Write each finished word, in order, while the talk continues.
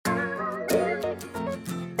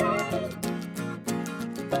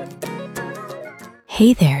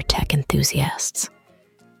Hey there, tech enthusiasts.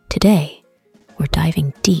 Today, we're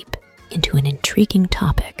diving deep into an intriguing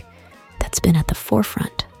topic that's been at the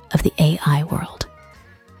forefront of the AI world.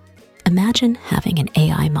 Imagine having an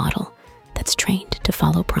AI model that's trained to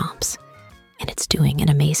follow prompts, and it's doing an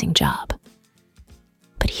amazing job.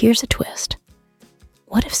 But here's a twist.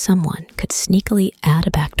 What if someone could sneakily add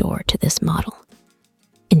a backdoor to this model?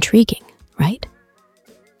 Intriguing, right?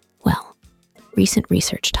 Well, recent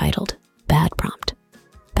research titled BadPrompt,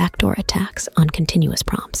 Backdoor Attacks on Continuous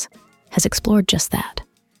Prompts, has explored just that.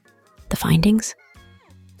 The findings?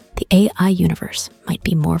 The AI universe might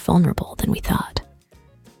be more vulnerable than we thought.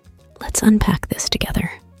 Let's unpack this together.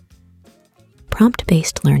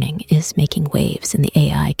 Prompt-based learning is making waves in the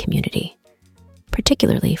AI community,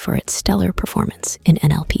 particularly for its stellar performance in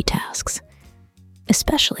NLP tasks,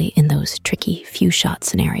 especially in those tricky few-shot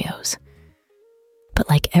scenarios. But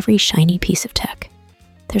like every shiny piece of tech,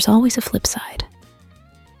 there's always a flip side.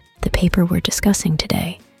 The paper we're discussing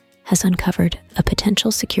today has uncovered a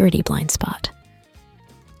potential security blind spot.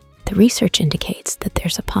 The research indicates that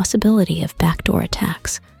there's a possibility of backdoor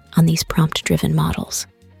attacks on these prompt-driven models.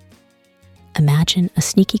 Imagine a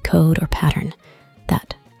sneaky code or pattern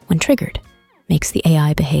that, when triggered, makes the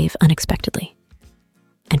AI behave unexpectedly,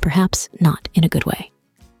 and perhaps not in a good way.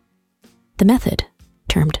 The method,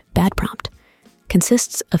 termed BadPrompt,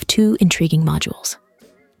 consists of two intriguing modules: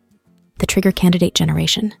 the trigger candidate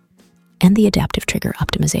generation and the adaptive trigger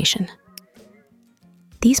optimization.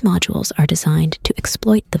 These modules are designed to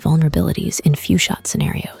exploit the vulnerabilities in few-shot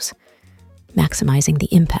scenarios, maximizing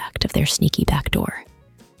the impact of their sneaky backdoor.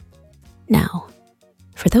 Now,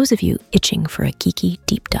 for those of you itching for a geeky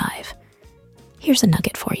deep dive, here's a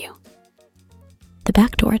nugget for you. The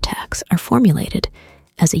backdoor attacks are formulated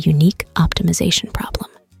as a unique optimization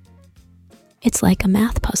problem. It's like a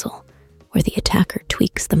math puzzle where the attacker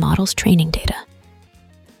tweaks the model's training data,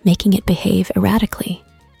 making it behave erratically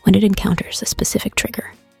when it encounters a specific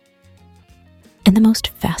trigger. And the most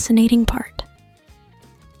fascinating part,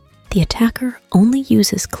 the attacker only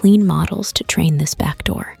uses clean models to train this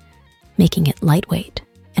backdoor, making it lightweight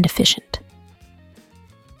and efficient.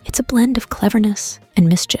 It's a blend of cleverness and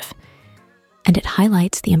mischief, and it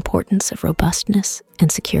highlights the importance of robustness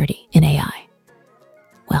and security in AI.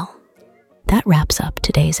 Well, that wraps up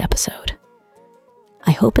today's episode.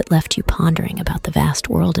 I hope it left you pondering about the vast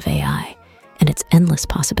world of AI and its endless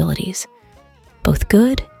possibilities, both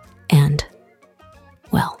good and,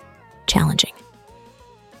 well, challenging.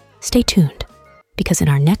 Stay tuned, because in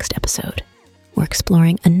our next episode, we're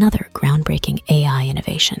exploring another groundbreaking AI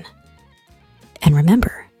innovation. And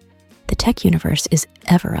remember, the tech universe is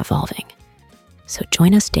ever evolving, so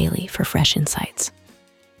join us daily for fresh insights.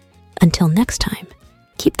 Until next time,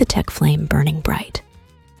 keep the tech flame burning bright